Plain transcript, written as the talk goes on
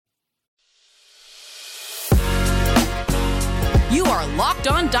You are Locked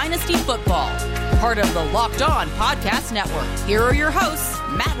On Dynasty Football, part of the Locked On Podcast Network. Here are your hosts,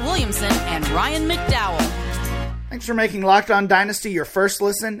 Matt Williamson and Ryan McDowell. Thanks for making Locked On Dynasty your first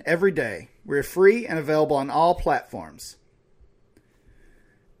listen every day. We're free and available on all platforms.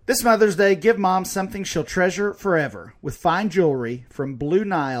 This Mother's Day, give Mom something she'll treasure forever with fine jewelry from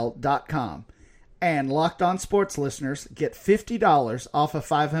BlueNile.com. And Locked On Sports listeners get $50 off a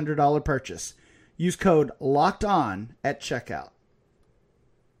 $500 purchase. Use code LOCKEDON at checkout.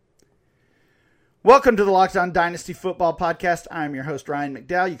 Welcome to the Locked On Dynasty Football Podcast. I'm your host, Ryan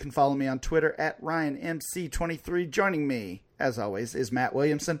McDowell. You can follow me on Twitter at RyanMC23. Joining me, as always, is Matt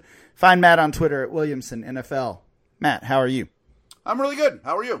Williamson. Find Matt on Twitter at WilliamsonNFL. Matt, how are you? I'm really good.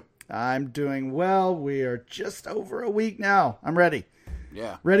 How are you? I'm doing well. We are just over a week now. I'm ready.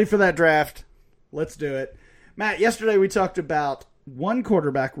 Yeah. Ready for that draft. Let's do it. Matt, yesterday we talked about one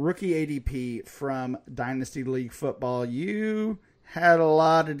quarterback, rookie ADP from Dynasty League Football. You had a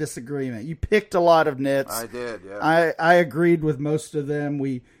lot of disagreement. You picked a lot of nits. I did, yeah. I agreed with most of them.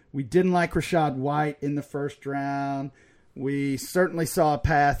 We didn't like Rachaad White in the first round. We certainly saw a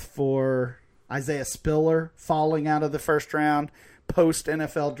path for Isaiah Spiller falling out of the first round post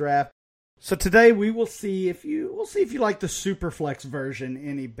NFL draft. So today we'll see if you like the Superflex version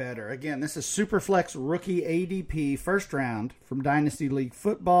any better. Again, this is Superflex rookie ADP first round from Dynasty League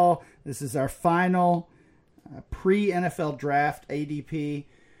Football. This is our final pre-NFL draft ADP.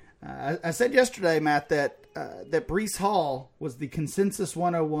 I said yesterday, Matt, that Breece Hall was the consensus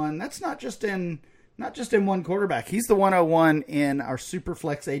 101. That's not just in one quarterback. He's the 101 in our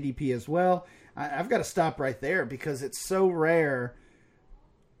Superflex ADP as well. I've got to stop right there because it's so rare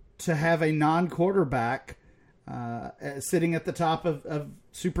to have a non-quarterback sitting at the top of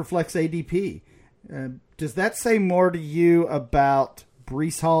Superflex ADP. Does that say more to you about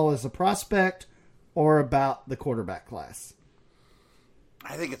Breece Hall as a prospect or about the quarterback class?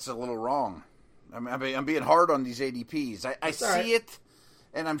 I think it's a little wrong. I'm being hard on these ADPs. I see it,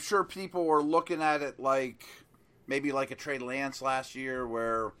 and I'm sure people were looking at it like maybe like a Trey Lance last year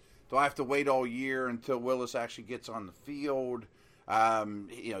where do I have to wait all year until Willis actually gets on the field?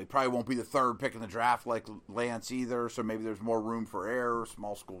 He probably won't be the third pick in the draft like Lance either, so maybe there's more room for error,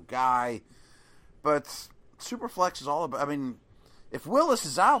 small school guy. But Superflex is all about, if Willis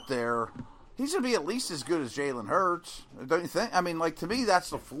is out there, he's going to be at least as good as Jalen Hurts, don't you think? To me, that's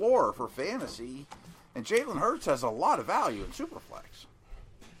the floor for fantasy, and Jalen Hurts has a lot of value in Superflex.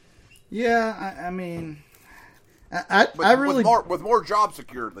 Yeah, I really... With more job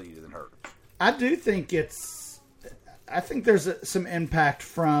security than Hurts. I do think I think there's some impact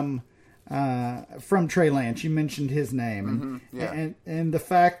from Trey Lance. You mentioned his name, and the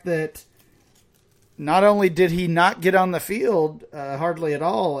fact that not only did he not get on the field hardly at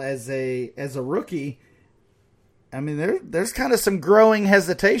all as a rookie, there's kind of some growing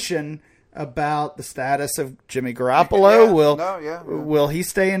hesitation about the status of Jimmy Garoppolo. Will he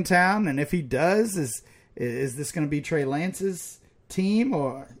stay in town? And if he does, is this going to be Trey Lance's team?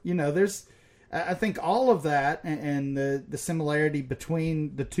 Or I think all of that and the similarity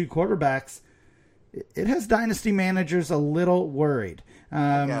between the two quarterbacks, it has dynasty managers a little worried.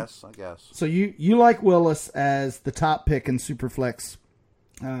 I guess. So you like Willis as the top pick in Superflex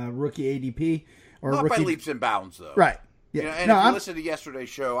rookie ADP? Or Not rookie... by leaps and bounds, though. Right. Yeah. If you listen to yesterday's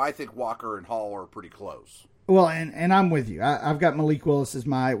show, I think Walker and Hall are pretty close. Well, and I'm with you. I've got Malik Willis as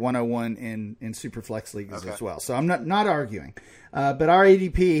my 101 in Superflex leagues as well. So I'm not arguing. But our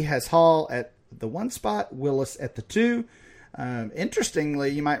ADP has Hall at the 1 spot, Willis at the 2. Interestingly,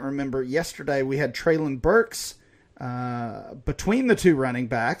 you might remember yesterday we had Treylon Burks between the two running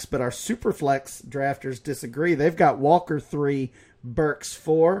backs, but our Superflex drafters disagree. They've got Walker 3, Burks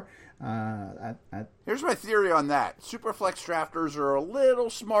 4. Here's my theory on that. Superflex drafters are a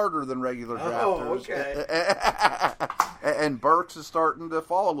little smarter than regular drafters. Oh, okay. And Burks is starting to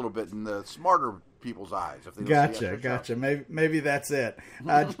fall a little bit in the smarter people's eyes. If they Gotcha. Maybe that's it.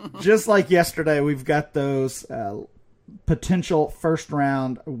 Just like yesterday, we've got those potential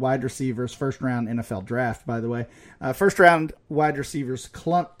first-round wide receivers, first-round NFL draft, by the way. First-round wide receivers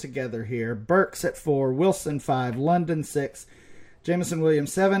clumped together here. Burks at 4, Wilson 5, London 6, Jameson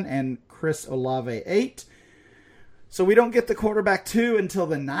Williams 7, and Chris Olave 8. So we don't get the quarterback 2 until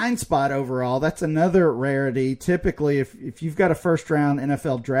the 9 spot overall. That's another rarity. Typically, if you've got a first-round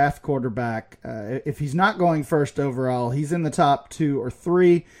NFL draft quarterback, if he's not going first overall, he's in the top 2 or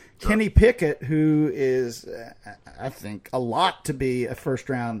 3. Sure. Kenny Pickett, who is, I think, a lot to be a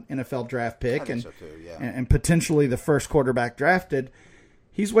first-round NFL draft pick and potentially the first quarterback drafted,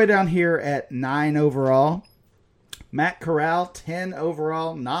 he's way down here at 9 overall. Matt Corral, 10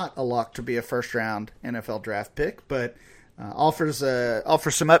 overall, not a lock to be a first-round NFL draft pick, but offers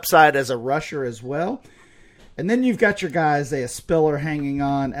some upside as a rusher as well. And then you've got your guy Isaiah Spiller hanging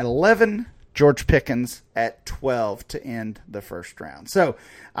on at 11, George Pickens at 12 to end the first round. So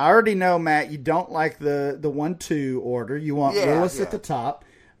I already know, Matt, you don't like the 1-2 order. You want Willis at the top.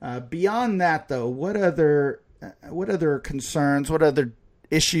 Beyond that, though, what other concerns, what other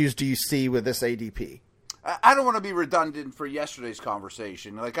issues do you see with this ADP? I don't want to be redundant for yesterday's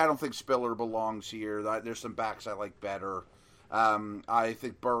conversation. Like, I don't think Spiller belongs here. There's some backs I like better. I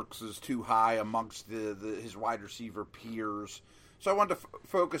think Burks is too high amongst his wide receiver peers. So I wanted to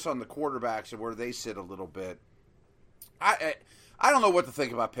focus on the quarterbacks and where they sit a little bit. I don't know what to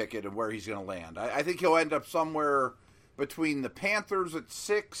think about Pickett and where he's going to land. I think he'll end up somewhere between the Panthers at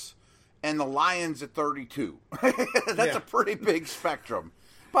 6 and the Lions at 32. That's a pretty big spectrum.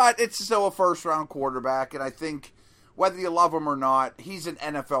 But it's still a first-round quarterback, and I think whether you love him or not, he's an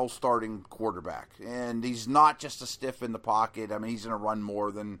NFL starting quarterback. And he's not just a stiff in the pocket. I mean, he's going to run more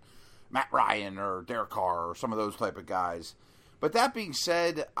than Matt Ryan or Derek Carr or some of those type of guys. But that being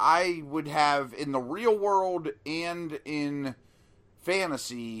said, I would have, in the real world and in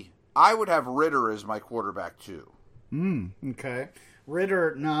fantasy, I would have Ridder as my quarterback too. Okay.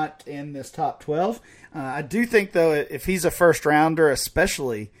 Ridder not in this top 12. I do think, though, if he's a first rounder,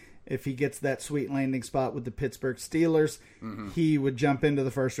 especially if he gets that sweet landing spot with the Pittsburgh Steelers, he would jump into the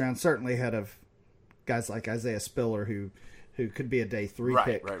first round, certainly ahead of guys like Isaiah Spiller, who could be a day 3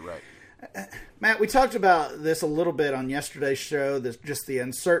 pick. Right. Matt, we talked about this a little bit on yesterday's show, just the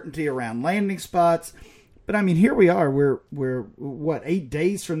uncertainty around landing spots. But, I mean, here we are. We're 8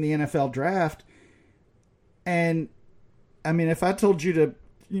 days from the NFL draft. And, I mean, if I told you to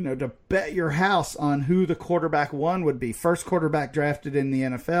bet your house on who the quarterback 1 would be, first quarterback drafted in the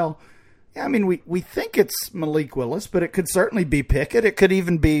NFL, I mean, we think it's Malik Willis, but it could certainly be Pickett. It could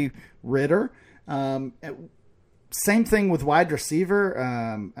even be Ridder. Same thing with wide receiver.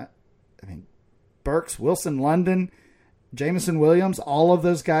 I mean, Burks, Wilson, London, Jameson Williams, all of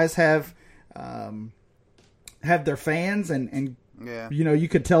those guys have their fans, and you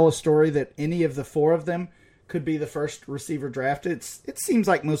could tell a story that any of the 4 of them could be the first receiver drafted. It seems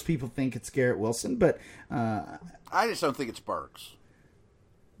like most people think it's Garrett Wilson, but I just don't think it's Burks.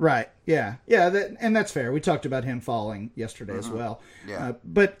 Right? Yeah, and that's fair. We talked about him falling yesterday as well. Yeah,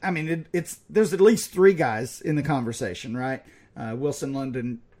 but I mean, there's at least 3 guys in the conversation, right? Wilson,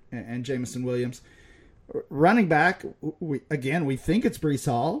 London, and Jameson Williams. Running back, we think it's Breece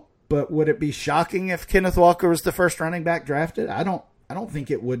Hall, but would it be shocking if Kenneth Walker was the first running back drafted? I don't think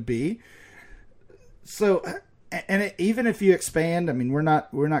it would be. So, and even if you expand, I mean, we're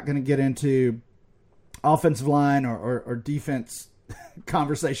not going to get into offensive line or defense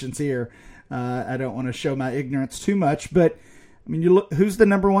conversations here. I don't want to show my ignorance too much, but I mean, you look, who's the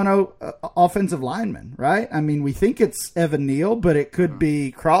number 1 offensive lineman, right? I mean, we think it's Evan Neal, but it could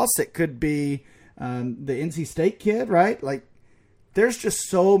be Cross. It could be the NC State kid, right? Like, there's just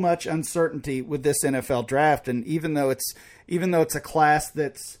so much uncertainty with this NFL draft, and even though it's a class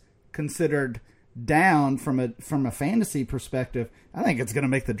that's considered down from a fantasy perspective, I think it's going to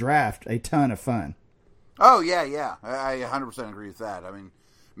make the draft a ton of fun. Oh yeah, I 100% agree with that. I mean,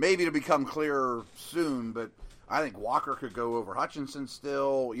 maybe it'll become clearer soon, but I think Walker could go over Hutchinson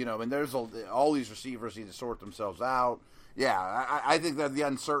still. And there's all these receivers need to sort themselves out. Yeah, I think that the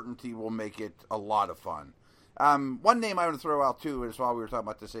uncertainty will make it a lot of fun. One name I want to throw out too is while we were talking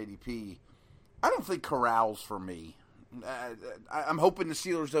about this ADP, I don't think Corral's for me. I'm hoping the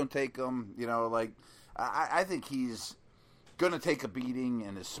Steelers don't take him. I think he's going to take a beating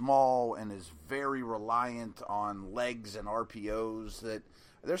and is small and is very reliant on legs and RPOs. That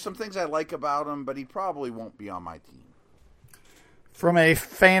there's some things I like about him, but he probably won't be on my team. From a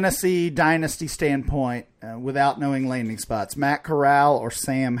fantasy dynasty standpoint, without knowing landing spots, Matt Corral or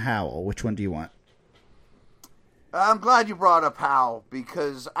Sam Howell, which one do you want? I'm glad you brought up Howell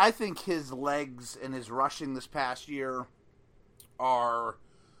because I think his legs and his rushing this past year are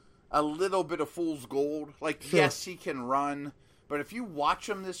a little bit of fool's gold. Like, sure. Yes, he can run, but if you watch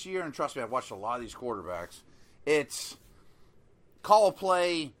him this year, and trust me, I've watched a lot of these quarterbacks, it's call a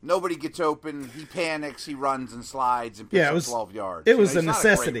play, nobody gets open, he panics, he runs and slides and picks up 12 yards. It was a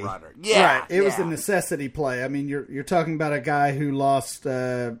necessity. Yeah, right. It was a necessity play. I mean, you're talking about a guy who lost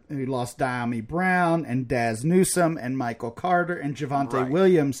Diami Brown and Daz Newsome and Michael Carter and Javonte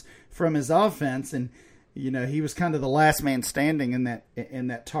Williams from his offense, and he was kind of the last man standing in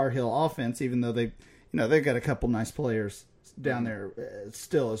that Tar Heel offense, even though they've got a couple nice players down there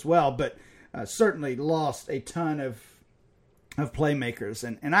still as well, but certainly lost a ton of playmakers,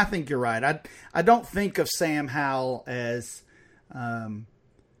 and I think you're right. I don't think of Sam Howell as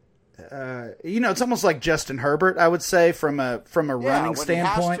it's almost like Justin Herbert, I would say, from a running standpoint. He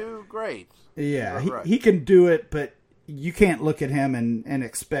has to, great. Yeah, he can do it, but you can't look at him and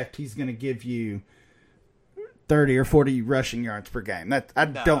expect he's going to give you 30 or 40 rushing yards per game. I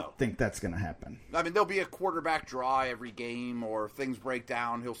don't think that's going to happen. I mean, there'll be a quarterback draw every game, or if things break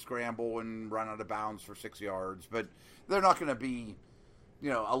down, he'll scramble and run out of bounds for 6 yards. But they're not going to be,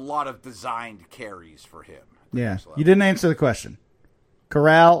 a lot of designed carries for him. Yeah, you didn't answer the question.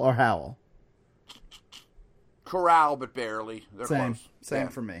 Corral or Howell? Corral, but barely. They're close. Same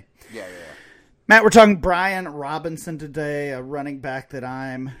for me. Yeah. Matt, we're talking Brian Robinson today, a running back that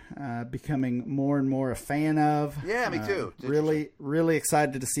I'm becoming more and more a fan of. Yeah, me too. Really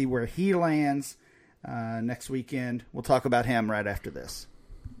excited to see where he lands next weekend. We'll talk about him right after this.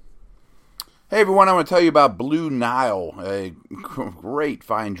 Hey, everyone, I want to tell you about Blue Nile, a great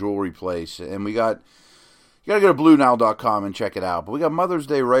fine jewelry place. And you got to go to BlueNile.com and check it out. But we got Mother's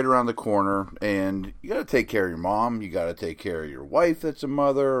Day right around the corner, and you got to take care of your mom. You got to take care of your wife that's a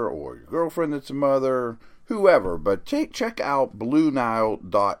mother, or your girlfriend that's a mother, whoever. But check out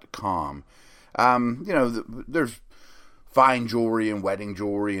BlueNile.com. There's fine jewelry and wedding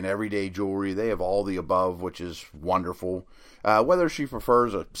jewelry and everyday jewelry. They have all the above, which is wonderful. Whether she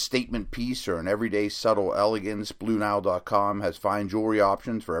prefers a statement piece or an everyday subtle elegance, BlueNile.com has fine jewelry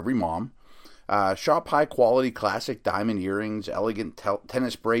options for every mom. Shop high-quality classic diamond earrings, elegant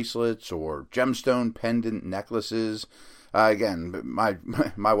tennis bracelets, or gemstone pendant necklaces. Again, my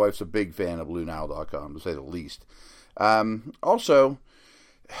wife's a big fan of BlueNile.com, to say the least. Also,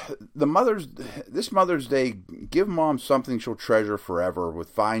 this Mother's Day, give Mom something she'll treasure forever with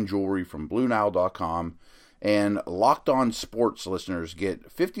fine jewelry from BlueNile.com. And Locked On Sports listeners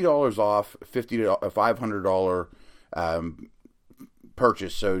get $50 off a $500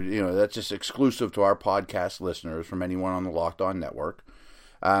 purchase. So, that's just exclusive to our podcast listeners from anyone on the Locked On Network.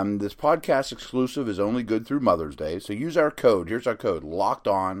 This podcast exclusive is only good through Mother's Day. So use our code. Here's our code, Locked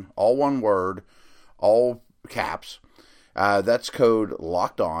On, all one word, all caps. That's code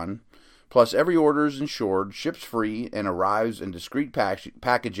Locked On. Plus, every order is insured, ships free, and arrives in discreet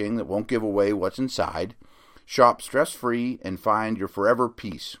packaging that won't give away what's inside. Shop stress-free and find your forever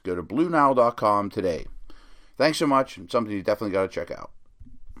peace. Go to BlueNile.com today. Thanks so much. It's something you definitely got to check out.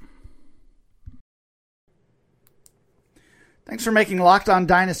 Thanks for making Locked On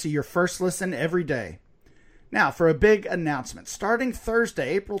Dynasty your first listen every day. Now, for a big announcement. Starting Thursday,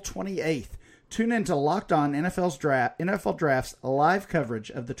 April 28th, tune into Locked On NFL Draft's live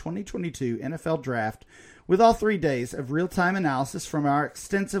coverage of the 2022 NFL Draft with all 3 days of real-time analysis from our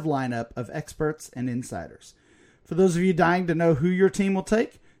extensive lineup of experts and insiders. For those of you dying to know who your team will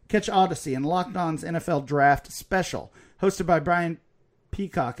take, catch Odyssey and Locked On's NFL Draft Special, hosted by Brian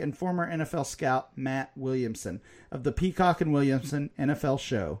Peacock and former NFL scout Matt Williamson of the Peacock and Williamson NFL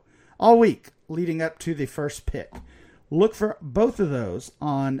Show, all week leading up to the first pick. Look for both of those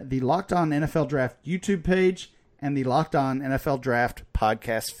on the Locked On NFL Draft YouTube page and the Locked On NFL Draft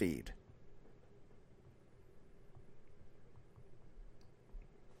podcast feed.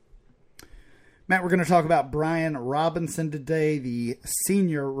 Matt, we're going to talk about Brian Robinson today, the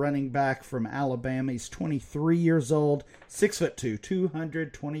senior running back from Alabama. He's 23 years old, 6'2",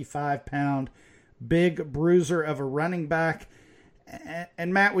 225-pound, big bruiser of a running back.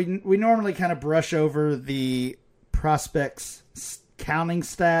 And Matt, we normally kind of brush over the prospects' counting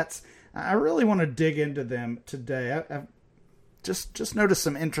stats. I really want to dig into them today. I've just noticed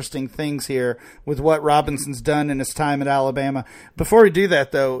some interesting things here with what Robinson's done in his time at Alabama. Before we do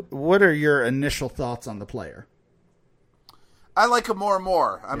that, though, what are your initial thoughts on the player? I like him more and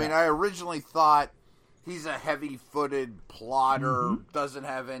more. I mean, I originally thought he's a heavy-footed plotter, doesn't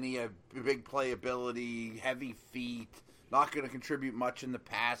have any big playability, heavy feet, not going to contribute much in the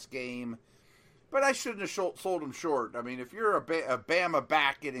pass game. But I shouldn't have sold him short. I mean, if you're a Bama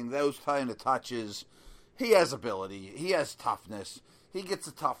back getting those kind of touches, he has ability. He has toughness. He gets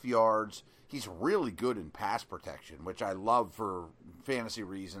the tough yards. He's really good in pass protection, which I love for fantasy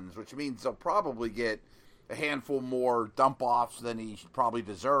reasons, which means they'll probably get a handful more dump-offs than he probably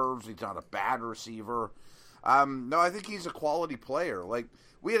deserves. He's not a bad receiver. No, I think he's a quality player. Like,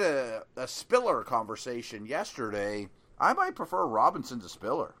 we had a Spiller conversation yesterday. I might prefer Robinson to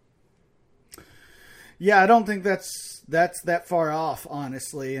Spiller. Yeah, I don't think that's that far off,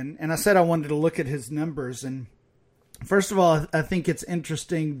 honestly. And I said I wanted to look at his numbers. And first of all, I think it's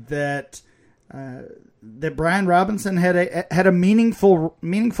interesting that Brian Robinson had a meaningful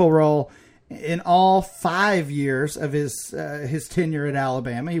role in all 5 years of his tenure at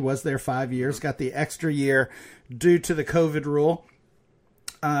Alabama. He was there 5 years, got the extra year due to the COVID rule.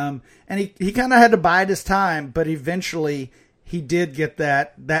 And he kind of had to bide his time, but eventually he did get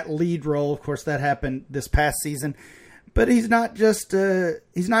that lead role. Of course, that happened this past season. But he's not just a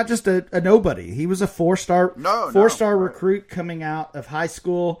nobody. He was a four-star recruit coming out of high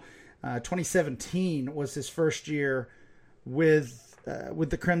school. 2017 was his first year with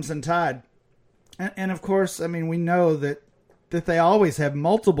the Crimson Tide. And of course, I mean, we know that they always have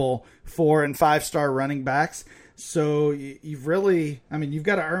multiple 4- and 5-star running backs. So you've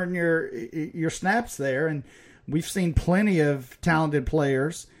got to earn your snaps there. And we've seen plenty of talented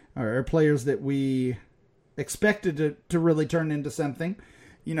players or players that we expected to really turn into something,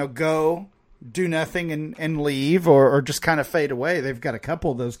 go do nothing and leave or just kind of fade away. They've got a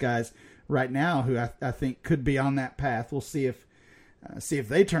couple of those guys right now who I think could be on that path. We'll see if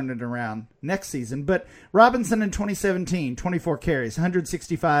they turn it around next season. But Robinson in 2017, 24 carries,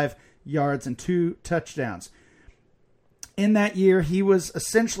 165 yards, and 2 touchdowns. In that year, he was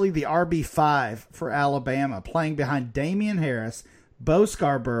essentially the RB5 for Alabama, playing behind Damian Harris, Bo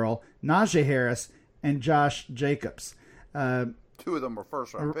Scarborough, Najee Harris, and Josh Jacobs. 2 of them were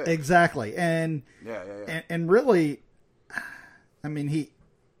first-round picks. Exactly. And really, I mean,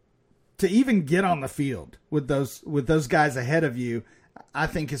 to even get on the field with those guys ahead of you, I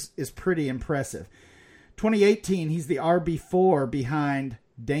think is pretty impressive. 2018, he's the RB4 behind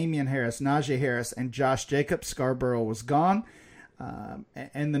Damian Harris, Najee Harris, and Josh Jacobs. Scarborough was gone.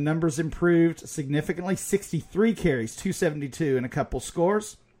 And the numbers improved significantly. 63 carries, 272, and a couple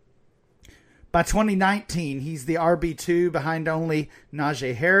scores. By 2019, he's the RB2 behind only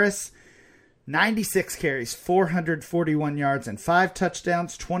Najee Harris. 96 carries, 441 yards, and 5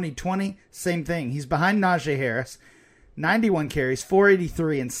 touchdowns. 2020, same thing. He's behind Najee Harris. 91 carries,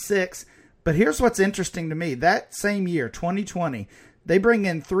 483, and 6. But here's what's interesting to me. That same year, 2020, they bring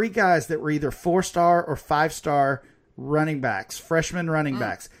in 3 guys that were either 4-star or 5-star running backs, freshman running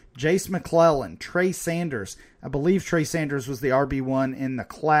backs. Jace McClellan, Trey Sanders. I believe Trey Sanders was the RB1 in the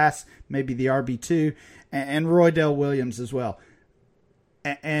class, maybe the RB2, and Roydell Williams as well.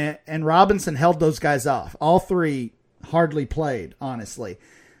 And Robinson held those guys off. All 3 hardly played, honestly.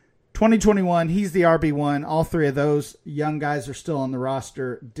 2021, he's the RB1. All 3 of those young guys are still on the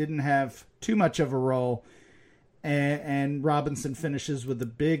roster. Didn't have too much of a role. And Robinson finishes with a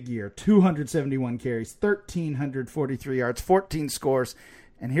big year. 271 carries, 1,343 yards, 14 scores.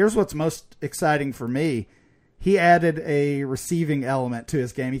 And here's what's most exciting for me. He added a receiving element to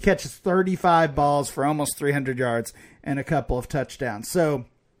his game. He catches 35 balls for almost 300 yards and a couple of touchdowns. So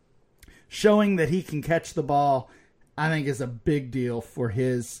showing that he can catch the ball, I think, is a big deal for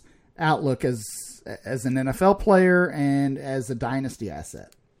his outlook as an NFL player and as a dynasty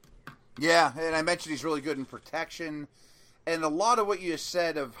asset. Yeah, and I mentioned he's really good in protection. And a lot of what you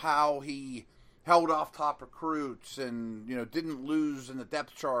said of how he held off top recruits and, didn't lose in the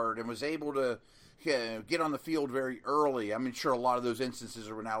depth chart and was able to get on the field very early. I mean, sure, a lot of those instances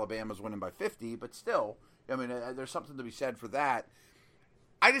are when Alabama's winning by 50, but still, I mean, there's something to be said for that.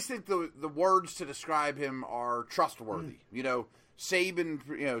 I just think the words to describe him are trustworthy.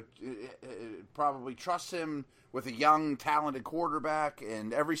 Saban, probably trusts him with a young, talented quarterback,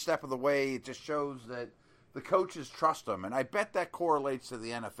 and every step of the way, it just shows that the coaches trust him. And I bet that correlates to the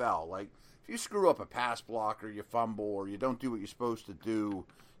NFL. Like, if you screw up a pass block or you fumble or you don't do what you're supposed to do,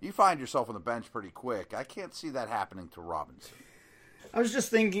 you find yourself on the bench pretty quick. I can't see that happening to Robinson. I was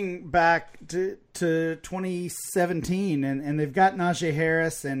just thinking back to 2017, and they've got Najee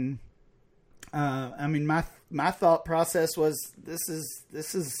Harris, and I mean, my thought process was this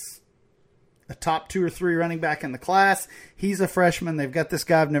is a top 2 or 3 running back in the class. He's a freshman. They've got this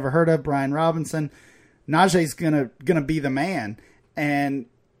guy I've never heard of, Brian Robinson. Najee's gonna be the man, and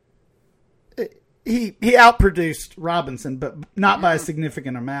he outproduced Robinson, but not by a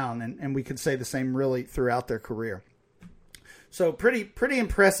significant amount, and we could say the same really throughout their career. So pretty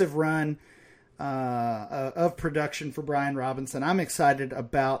impressive run of production for Brian Robinson. I'm excited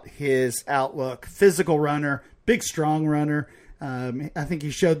about his outlook. Physical runner, big strong runner. I think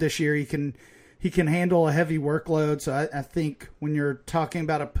he showed this year he can handle a heavy workload. So I think when you're talking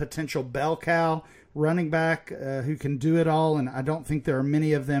about a potential bell cow running back who can do it all, and I don't think there are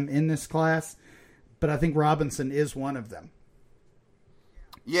many of them in this class, but I think Robinson is one of them.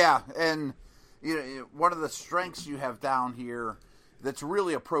 Yeah, and one of the strengths you have down here that's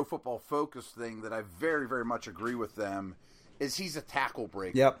really a Pro Football Focus thing that I very, very much agree with them is he's a tackle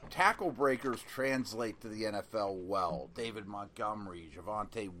breaker. Yep. Tackle breakers translate to the NFL well. David Montgomery,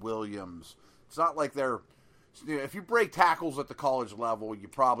 Javonte Williams. It's not like they're if you break tackles at the college level, you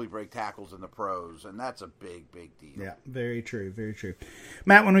probably break tackles in the pros, and that's a big, big deal. Yeah, very true, very true.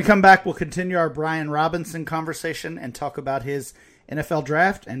 Matt, when we come back, we'll continue our Brian Robinson conversation and talk about his NFL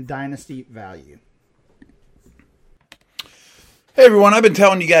draft and dynasty value. Hey everyone, I've been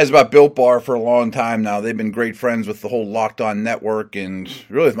telling you guys about Built Bar for a long time now. They've been great friends with the whole Locked On network and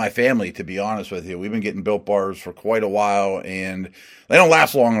really with my family, to be honest with you. We've been getting Built Bars for quite a while, and they don't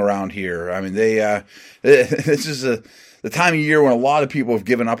last long around here. I mean, this is the time of year when a lot of people have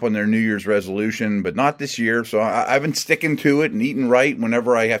given up on their New Year's resolution, but not this year. So I've been sticking to it and eating right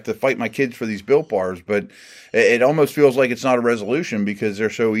whenever I have to fight my kids for these Built Bars, but it almost feels like it's not a resolution because they're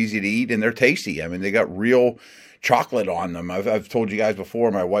so easy to eat and they're tasty. I mean, they got real chocolate on them. I've told you guys before,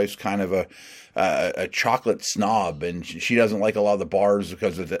 my wife's kind of a chocolate snob, and she doesn't like a lot of the bars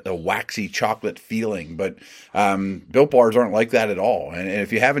because of the waxy chocolate feeling. But Built Bars aren't like that at all. And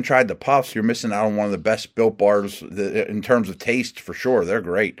if you haven't tried the Puffs, you're missing out on one of the best Built Bars in terms of taste for sure. They're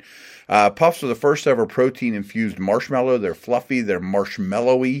great. Puffs are the first ever protein-infused marshmallow. They're fluffy. They're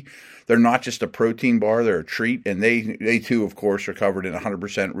marshmallowy. They're not just a protein bar. They're a treat. And they too, of course, are covered in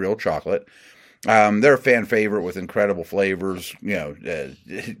 100% real chocolate. They're a fan favorite with incredible flavors.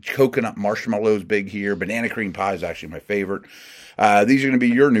 Coconut marshmallow is big here. Banana cream pie is actually my favorite. These are going to be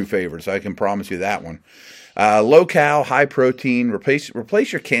your new favorites. I can promise you that one. Low cal, high protein.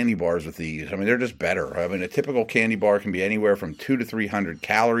 Replace your candy bars with these. I mean, they're just better. I mean, a typical candy bar can be anywhere from 200 to 300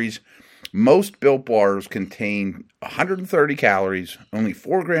 calories. Most Built Bars contain 130 calories, only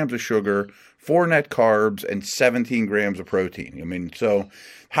 4 grams of sugar, 4 net carbs, and 17 grams of protein. I mean, so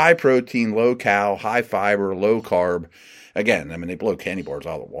high protein, low cal, high fiber, low carb. Again, I mean, they blow candy bars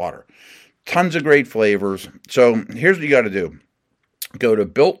out of the water. Tons of great flavors. So here's what you got to do. Go to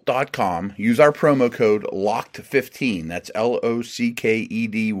Built.com, use our promo code LOCKED15, that's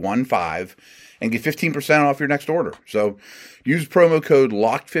LOCKED15, and get 15% off your next order. So use promo code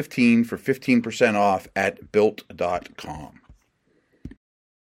LOCKED15 for 15% off at Built.com.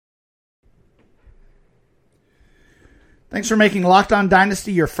 Thanks for making Locked On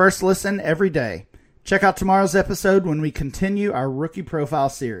Dynasty your first listen every day. Check out tomorrow's episode when we continue our Rookie Profile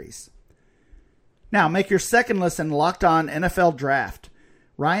series. Now, make your second listen Locked On NFL Draft.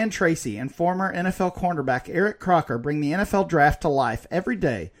 Ryan Tracy and former NFL cornerback Eric Crocker bring the NFL Draft to life every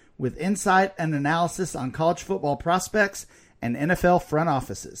day with insight and analysis on college football prospects and NFL front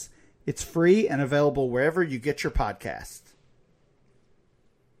offices. It's free and available wherever you get your podcasts.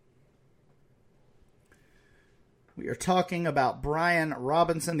 We are talking about Brian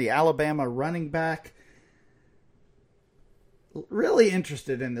Robinson, the Alabama running back. Really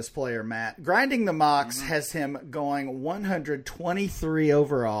interested in this player, Matt. Grinding the Mocks has him going 123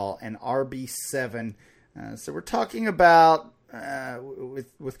 overall and RB7. So we're talking about,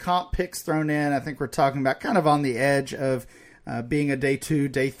 with comp picks thrown in, I think we're talking about kind of on the edge of being a day 2,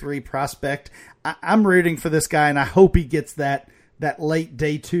 day 3 prospect. I'm rooting for this guy, and I hope he gets that late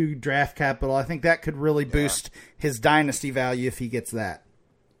day 2 draft capital. I think that could really boost his dynasty value if he gets that.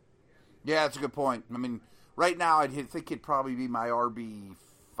 Yeah, that's a good point. I mean, right now I think he'd probably be my RB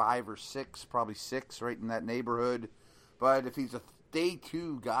 5 or 6, probably 6, right in that neighborhood. But if he's a day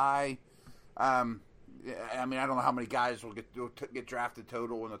 2 guy, I mean, I don't know how many guys will get drafted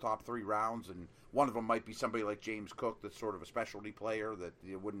total in the top 3 rounds, and one of them might be somebody like James Cook that's sort of a specialty player that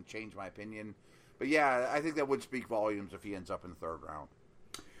it wouldn't change my opinion. But yeah, I think that would speak volumes if he ends up in the 3rd round.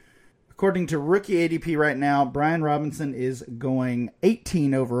 According to rookie ADP right now, Brian Robinson is going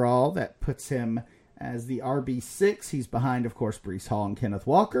 18 overall. That puts him as the RB6. He's behind, of course, Breece Hall and Kenneth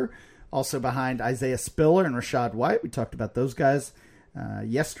Walker. Also behind Isaiah Spiller and Rachaad White. We talked about those guys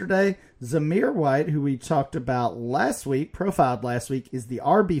yesterday. Zamir White, who we talked about last week, profiled last week, is the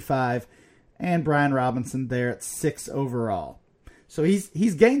RB5. And Brian Robinson there at 6 overall. So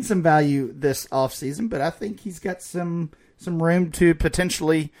he's gained some value this offseason, but I think he's got some room to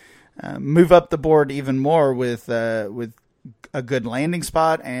potentially move up the board even more with a good landing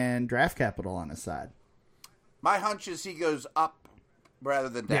spot and draft capital on his side. My hunch is he goes up rather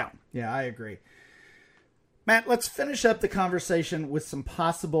than down. Yeah, I agree. Matt, let's finish up the conversation with some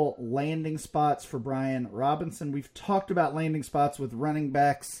possible landing spots for Brian Robinson. We've talked about landing spots with running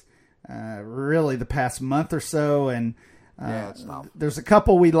backs really the past month or so, and there's a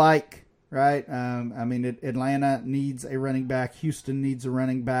couple we like, right? I mean, Atlanta needs a running back. Houston needs a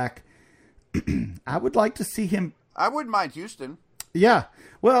running back. I would like to see him. I wouldn't mind Houston. Yeah.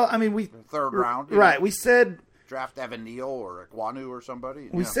 Well, I mean, 3rd round. Right. We said draft Evan Neal or Ikwonu or somebody.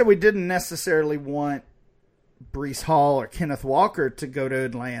 We said we didn't necessarily want Breece Hall or Kenneth Walker to go to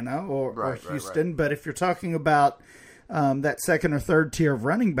Atlanta or Houston. Right. But if you're talking about that 2nd or 3rd tier of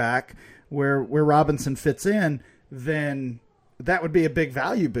running back where Robinson fits in, then that would be a big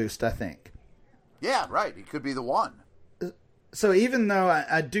value boost, I think. Yeah, right. He could be the one. So even though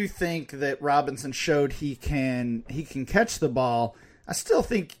I do think that Robinson showed he can catch the ball, I still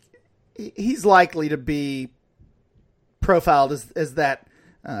think he's likely to be profiled as that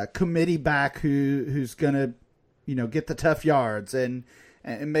committee back who's going to, get the tough yards and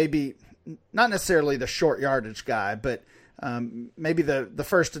maybe not necessarily the short yardage guy, but maybe the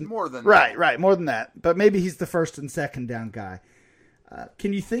first and more than right, more than that. But maybe he's the first and second down guy.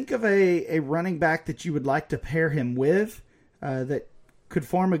 Can you think of a running back that you would like to pair him with that could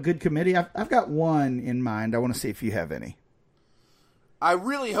form a good committee? I've got one in mind. I want to see if you have any. I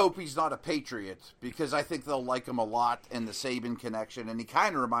really hope he's not a Patriot because I think they'll like him a lot and the Saban connection, and he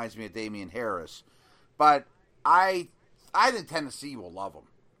kind of reminds me of Damian Harris. But I think Tennessee will love him,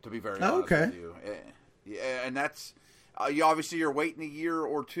 to be very honest with you. Yeah, and that's obviously you're waiting a year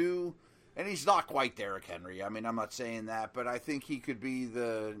or two, and he's not quite Derrick Henry. I mean, I'm not saying that, but I think he could be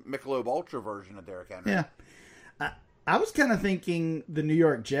the Michelob Ultra version of Derrick Henry. Yeah. I was kind of thinking the New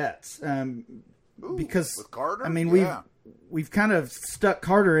York Jets because with Carter? I mean, we've kind of stuck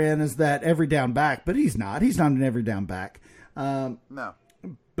Carter in as that every down back, but he's not. He's not an every down back. No.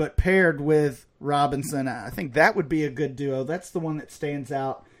 But paired with Robinson, I think that would be a good duo. That's the one that stands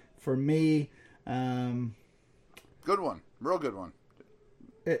out for me. Good one. Real good one.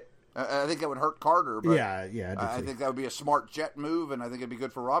 I think that would hurt Carter, but yeah, I think that would be a smart Jet move, and I think it'd be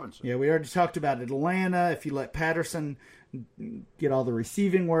good for Robinson. Yeah, we already talked about Atlanta. If you let Patterson get all the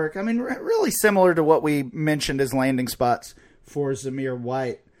receiving work, I mean, really similar to what we mentioned as landing spots for Zamir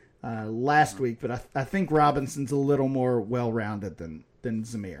White last week, but I think Robinson's a little more well-rounded than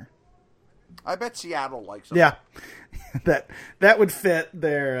Zamir. I bet Seattle likes him. Yeah, that would fit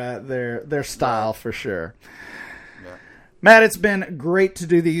their style for sure. Matt, it's been great to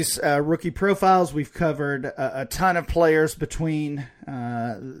do these rookie profiles. We've covered a ton of players between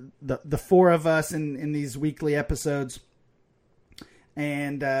the four of us in these weekly episodes.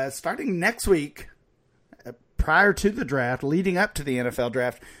 And starting next week, prior to the draft, leading up to the NFL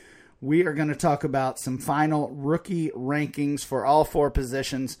draft, we are going to talk about some final rookie rankings for all four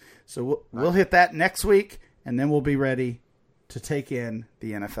positions. So we'll hit that next week, and then we'll be ready to take in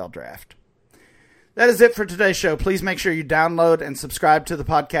the NFL draft. That is it for today's show. Please make sure you download and subscribe to the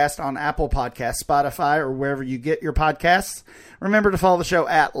podcast on Apple Podcasts, Spotify, or wherever you get your podcasts. Remember to follow the show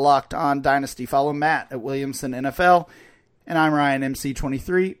at Locked On Dynasty. Follow Matt at Williamson NFL. And I'm Ryan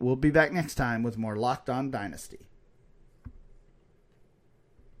MC23. We'll be back next time with more Locked On Dynasty.